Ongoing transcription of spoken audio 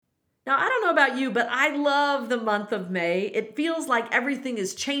know about you, but I love the month of May. It feels like everything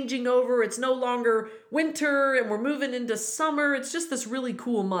is changing over. It's no longer winter and we're moving into summer. It's just this really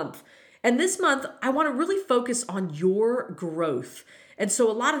cool month. And this month, I want to really focus on your growth. And so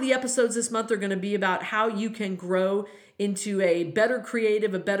a lot of the episodes this month are going to be about how you can grow into a better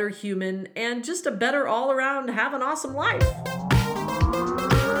creative, a better human, and just a better all around, have an awesome life.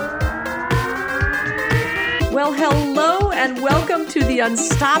 Well, hello and welcome to the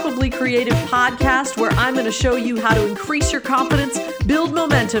Unstoppably Creative podcast, where I'm going to show you how to increase your confidence, build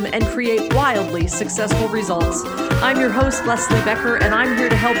momentum, and create wildly successful results. I'm your host, Leslie Becker, and I'm here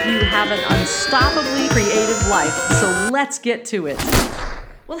to help you have an unstoppably creative life. So let's get to it.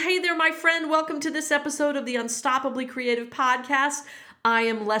 Well, hey there, my friend. Welcome to this episode of the Unstoppably Creative podcast. I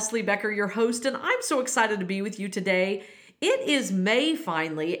am Leslie Becker, your host, and I'm so excited to be with you today. It is May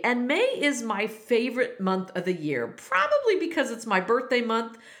finally, and May is my favorite month of the year, probably because it's my birthday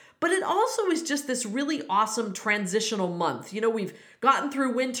month, but it also is just this really awesome transitional month. You know, we've gotten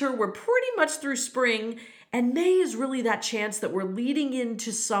through winter, we're pretty much through spring, and May is really that chance that we're leading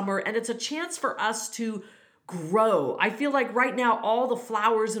into summer, and it's a chance for us to grow. I feel like right now all the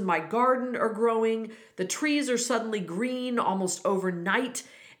flowers in my garden are growing, the trees are suddenly green almost overnight,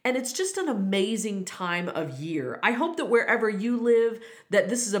 and it's just an amazing time of year. I hope that wherever you live, that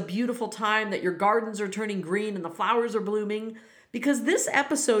this is a beautiful time, that your gardens are turning green and the flowers are blooming, because this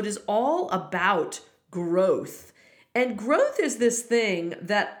episode is all about growth. And growth is this thing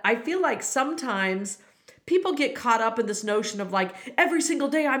that I feel like sometimes people get caught up in this notion of like, every single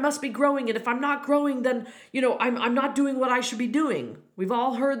day I must be growing, and if I'm not growing, then, I'm not doing what I should be doing. We've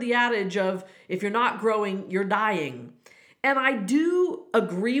all heard the adage of, if you're not growing, you're dying. And I do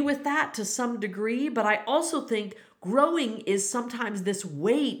agree with that to some degree, but I also think growing is sometimes this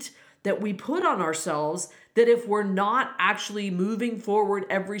weight that we put on ourselves that if we're not actually moving forward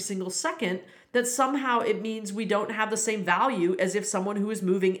every single second, that somehow it means we don't have the same value as if someone who is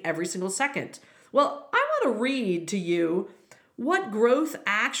moving every single second. Well, I want to read to you what growth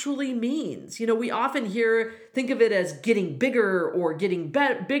actually means. You know, we often think of it as getting bigger or getting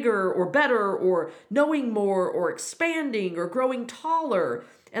bigger or better or knowing more or expanding or growing taller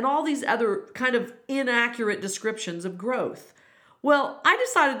and all these other kind of inaccurate descriptions of growth. Well, I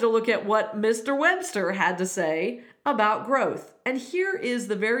decided to look at what Mr. Webster had to say about growth. And here is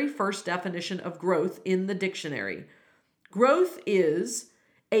the very first definition of growth in the dictionary. Growth is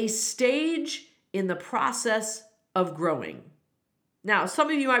a stage in the process of growing. Now, some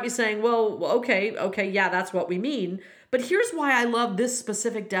of you might be saying, well, okay, yeah, that's what we mean. But here's why I love this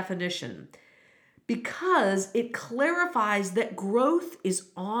specific definition. Because it clarifies that growth is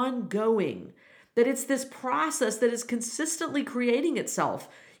ongoing, that it's this process that is consistently creating itself.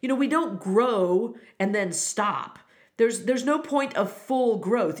 You know, we don't grow and then stop. There's no point of full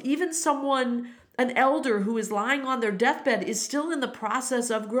growth. Even an elder who is lying on their deathbed is still in the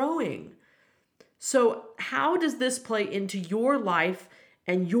process of growing. So how does this play into your life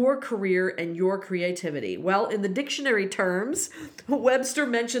and your career and your creativity? Well, in the dictionary terms, Webster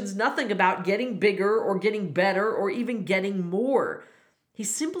mentions nothing about getting bigger or getting better or even getting more. He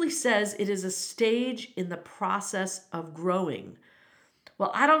simply says it is a stage in the process of growing.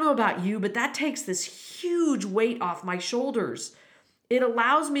 Well, I don't know about you, but that takes this huge weight off my shoulders. It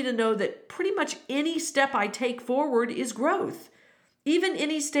allows me to know that pretty much any step I take forward is growth. Even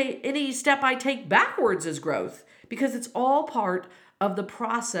any step I take backwards is growth, because it's all part of the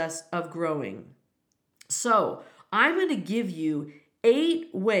process of growing. So I'm going to give you 8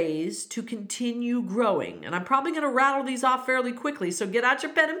 ways to continue growing. And I'm probably going to rattle these off fairly quickly. So get out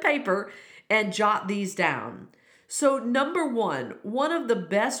your pen and paper and jot these down. So number 1, one of the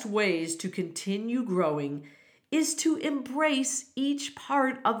best ways to continue growing is to embrace each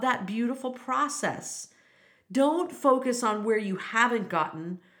part of that beautiful process. Don't focus on where you haven't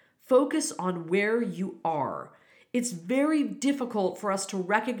gotten. Focus on where you are. It's very difficult for us to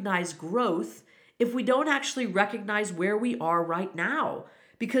recognize growth if we don't actually recognize where we are right now.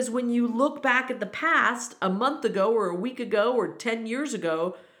 Because when you look back at the past, a month ago or a week ago or 10 years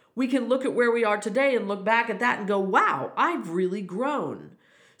ago, we can look at where we are today and look back at that and go, wow, I've really grown.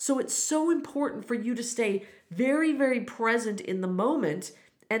 So it's so important for you to stay very, very present in the moment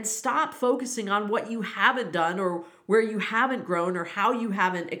and stop focusing on what you haven't done or where you haven't grown or how you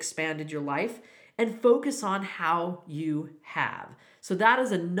haven't expanded your life, and focus on how you have. So that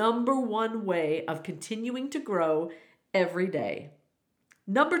is a number 1 way of continuing to grow every day.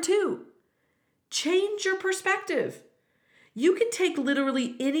 Number 2, change your perspective. You can take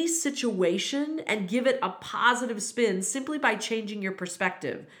literally any situation and give it a positive spin simply by changing your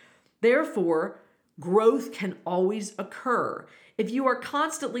perspective. Therefore, Growth can always occur. If you are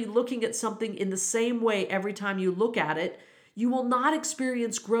constantly looking at something in the same way every time you look at it, you will not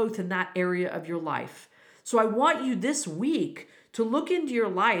experience growth in that area of your life. So I want you this week to look into your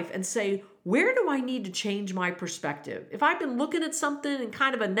life and say, where do I need to change my perspective? If I've been looking at something in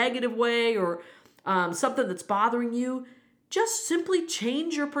kind of a negative way or something that's bothering you, just simply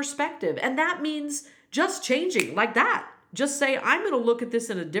change your perspective. And that means just changing like that. Just say, I'm going to look at this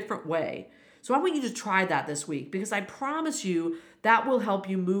in a different way. So I want you to try that this week because I promise you that will help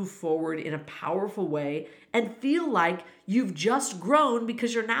you move forward in a powerful way and feel like you've just grown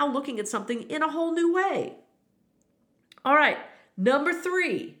because you're now looking at something in a whole new way. All right, number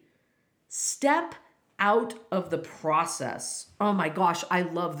 3, step out of the process. Oh my gosh, I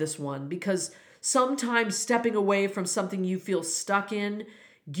love this one because sometimes stepping away from something you feel stuck in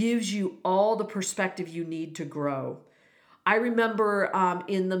gives you all the perspective you need to grow. I remember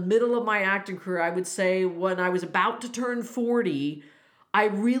in the middle of my acting career, I would say when I was about to turn 40, I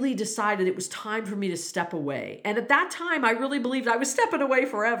really decided it was time for me to step away. And at that time, I really believed I was stepping away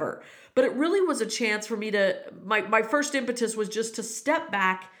forever. But it really was a chance for me to, my first impetus was just to step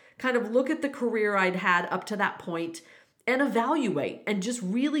back, kind of look at the career I'd had up to that point and evaluate and just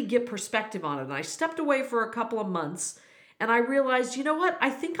really get perspective on it. And I stepped away for a couple of months and I realized, you know what?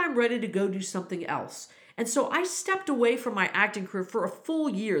 I think I'm ready to go do something else. And so I stepped away from my acting career for a full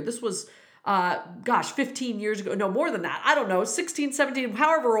year. This was, 15 years ago. No, more than that. I don't know, 16, 17,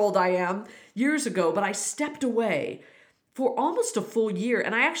 however old I am, years ago. But I stepped away for almost a full year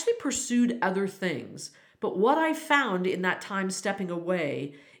and I actually pursued other things. But what I found in that time stepping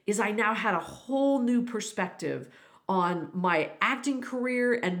away is I now had a whole new perspective on my acting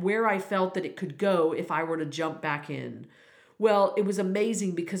career and where I felt that it could go if I were to jump back in. Well, it was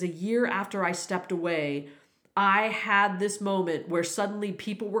amazing because a year after I stepped away, I had this moment where suddenly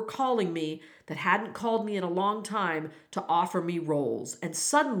people were calling me that hadn't called me in a long time to offer me roles. And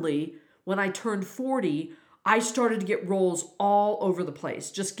suddenly, when I turned 40, I started to get roles all over the place,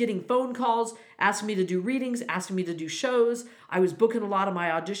 just getting phone calls, asking me to do readings, asking me to do shows. I was booking a lot of my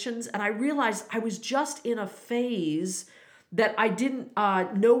auditions, and I realized I was just in a phase that I didn't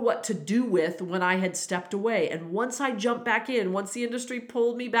know what to do with when I had stepped away. And once I jumped back in, once the industry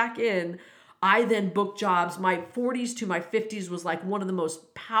pulled me back in, I then booked jobs. My 40s to my 50s was like one of the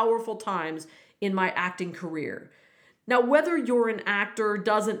most powerful times in my acting career. Now, whether you're an actor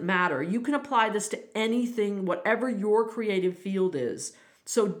doesn't matter. You can apply this to anything, whatever your creative field is.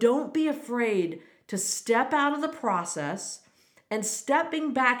 So don't be afraid to step out of the process. And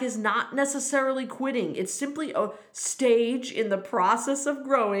stepping back is not necessarily quitting. It's simply a stage in the process of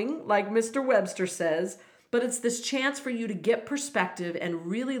growing, like Mr. Webster says. But it's this chance for you to get perspective and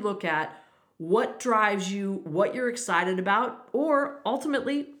really look at what drives you, what you're excited about, or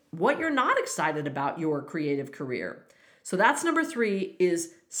ultimately what you're not excited about your creative career. So that's number 3,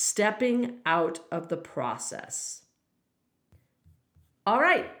 is stepping out of the process. All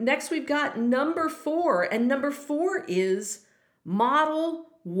right, next we've got number 4. And number 4 is model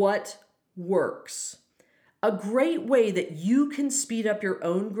what works. A great way that you can speed up your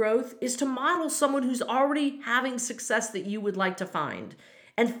own growth is to model someone who's already having success that you would like to find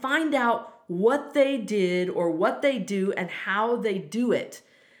and find out what they did or what they do and how they do it.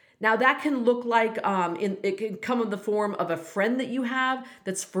 Now that can look like, it can come in the form of a friend that you have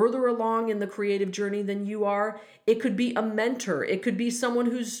that's further along in the creative journey than you are. It could be a mentor. It could be someone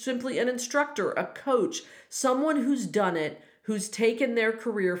who's simply an instructor, a coach, someone who's done it, who's taken their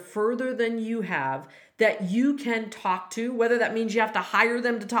career further than you have, that you can talk to, whether that means you have to hire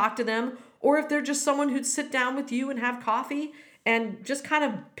them to talk to them, or if they're just someone who'd sit down with you and have coffee and just kind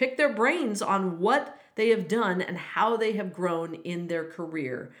of pick their brains on what they have done and how they have grown in their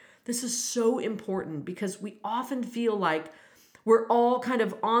career. This is so important because we often feel like we're all kind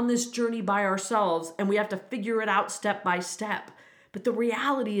of on this journey by ourselves and we have to figure it out step by step. But the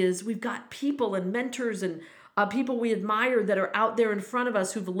reality is we've got people and mentors and people we admire that are out there in front of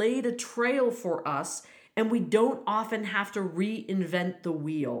us who've laid a trail for us, and we don't often have to reinvent the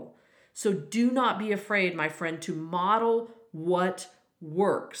wheel. So do not be afraid, my friend, to model what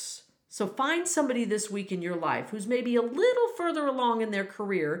works. So find somebody this week in your life who's maybe a little further along in their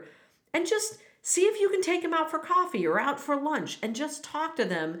career and just see if you can take them out for coffee or out for lunch and just talk to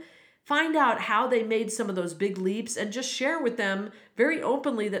them. Find out how they made some of those big leaps and just share with them very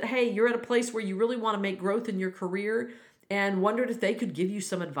openly that, hey, you're at a place where you really want to make growth in your career, and wondered if they could give you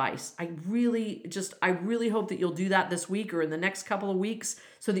some advice. I really hope that you'll do that this week or in the next couple of weeks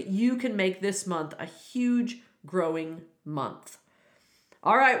so that you can make this month a huge growing month.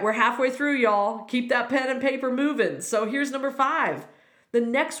 All right, we're halfway through, y'all. Keep that pen and paper moving. So here's number 5. The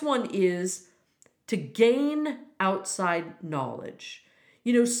next one is to gain outside knowledge.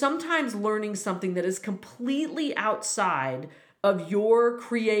 Sometimes learning something that is completely outside of your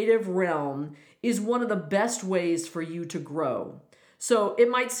creative realm is one of the best ways for you to grow. So it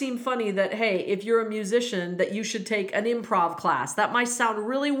might seem funny that, hey, if you're a musician, that you should take an improv class. That might sound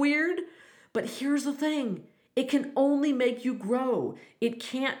really weird, but here's the thing. It can only make you grow. It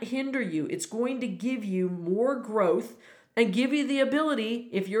can't hinder you. It's going to give you more growth and give you the ability,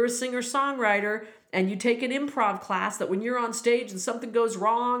 if you're a singer-songwriter and you take an improv class, that when you're on stage and something goes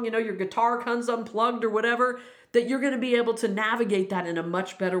wrong, your guitar comes unplugged or whatever, that you're going to be able to navigate that in a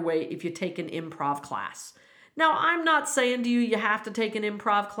much better way if you take an improv class. Now, I'm not saying to you have to take an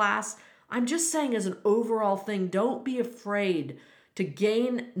improv class. I'm just saying as an overall thing, don't be afraid to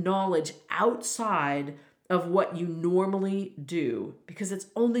gain knowledge outside of what you normally do, because it's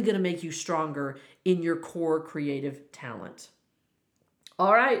only going to make you stronger in your core creative talent.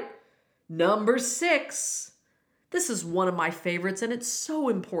 All right, number 6. This is one of my favorites, and it's so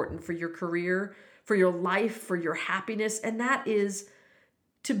important for your career, for your life, for your happiness, and that is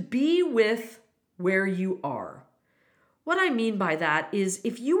to be with where you are. What I mean by that is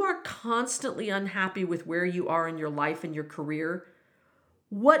if you are constantly unhappy with where you are in your life and your career,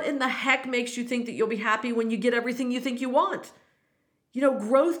 what in the heck makes you think that you'll be happy when you get everything you think you want?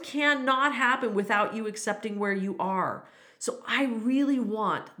 Growth cannot happen without you accepting where you are. So I really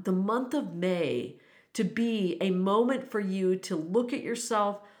want the month of May to be a moment for you to look at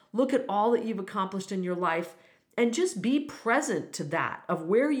yourself, look at all that you've accomplished in your life, and just be present to that, of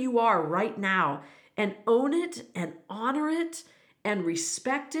where you are right now, and own it and honor it and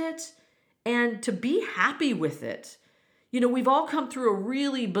respect it and to be happy with it. We've all come through a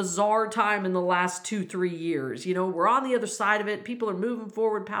really bizarre time in the last 2-3 years. We're on the other side of it. People are moving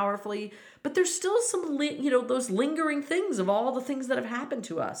forward powerfully, but there's still some, those lingering things of all the things that have happened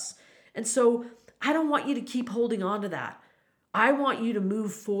to us. And so I don't want you to keep holding on to that. I want you to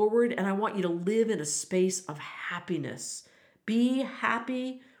move forward, and I want you to live in a space of happiness. Be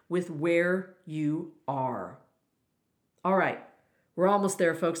happy with where you are. All right, we're almost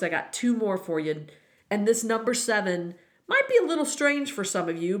there, folks. I got 2 more for you. And this number 7 might be a little strange for some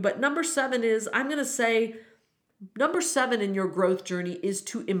of you, but number 7 is, I'm going to say, number 7 in your growth journey is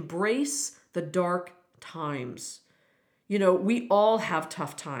to embrace the dark times. We all have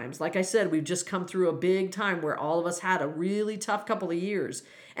tough times. Like I said, we've just come through a big time where all of us had a really tough couple of years.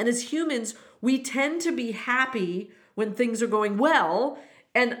 And as humans, we tend to be happy when things are going well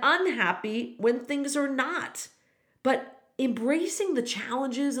and unhappy when things are not. But embracing the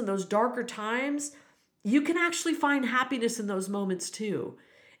challenges and those darker times, you can actually find happiness in those moments too.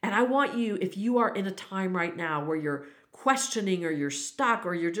 And I want you, if you are in a time right now where you're questioning or you're stuck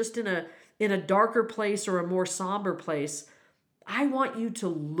or you're just in a darker place or a more somber place, I want you to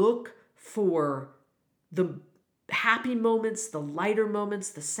look for the happy moments, the lighter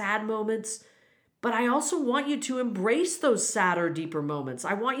moments, the sad moments. But I also want you to embrace those sadder, deeper moments.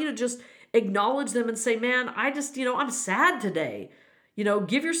 I want you to just acknowledge them and say, man, I'm sad today.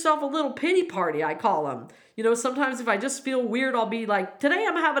 Give yourself a little pity party, I call them. Sometimes if I just feel weird, I'll be like, today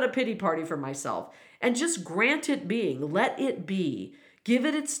I'm having a pity party for myself. And just grant it being, let it be. Give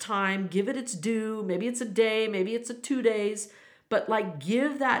it its time, give it its due. Maybe it's a day, maybe it's 2 days. But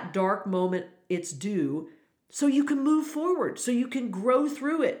give that dark moment its due so you can move forward, so you can grow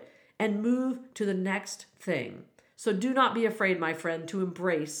through it and move to the next thing. So do not be afraid, my friend, to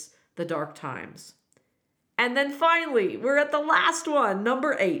embrace the dark times. And then finally, we're at the last one.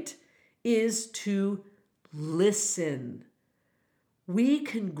 Number 8 is to listen. We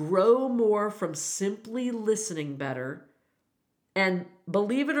can grow more from simply listening better. And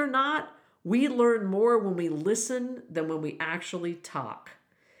believe it or not, we learn more when we listen than when we actually talk.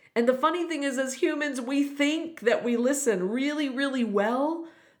 And the funny thing is, as humans, we think that we listen really, really well,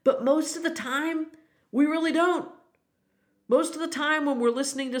 but most of the time, we really don't. Most of the time when we're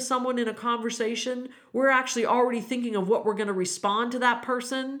listening to someone in a conversation, we're actually already thinking of what we're going to respond to that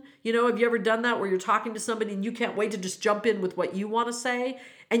person. Have you ever done that where you're talking to somebody and you can't wait to just jump in with what you want to say?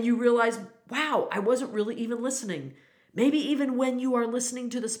 And you realize, wow, I wasn't really even listening. Maybe even when you are listening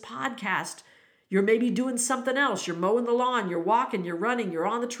to this podcast, you're maybe doing something else. You're mowing the lawn, you're walking, you're running, you're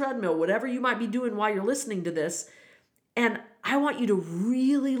on the treadmill, whatever you might be doing while you're listening to this. And I want you to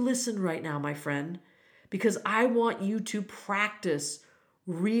really listen right now, my friend, because I want you to practice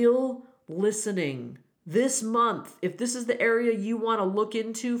real listening this month. If this is the area you want to look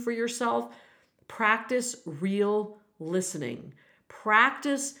into for yourself, practice real listening.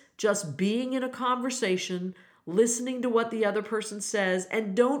 Practice just being in a conversation, listening to what the other person says,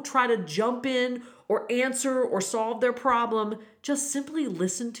 and don't try to jump in or answer or solve their problem. Just simply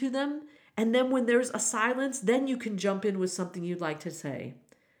listen to them And then when there's a silence, then you can jump in with something you'd like to say.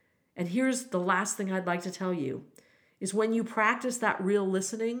 And here's the last thing I'd like to tell you, is when you practice that real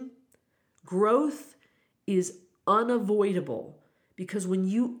listening, growth is unavoidable, because when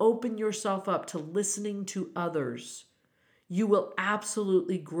you open yourself up to listening to others, you will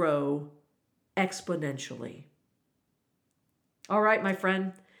absolutely grow exponentially. All right, my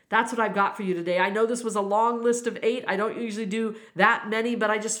friend, that's what I've got for you today. I know this was a long list of 8. I don't usually do that many, but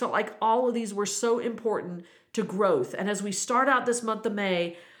I just felt like all of these were so important to growth. And as we start out this month of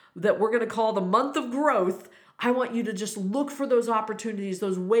May, that we're going to call the month of growth, I want you to just look for those opportunities,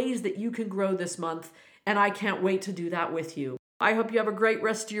 those ways that you can grow this month. And I can't wait to do that with you. I hope you have a great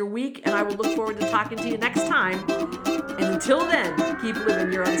rest of your week, and I will look forward to talking to you next time. And until then, keep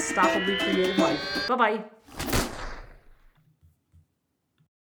living your unstoppably creative life. Bye-bye.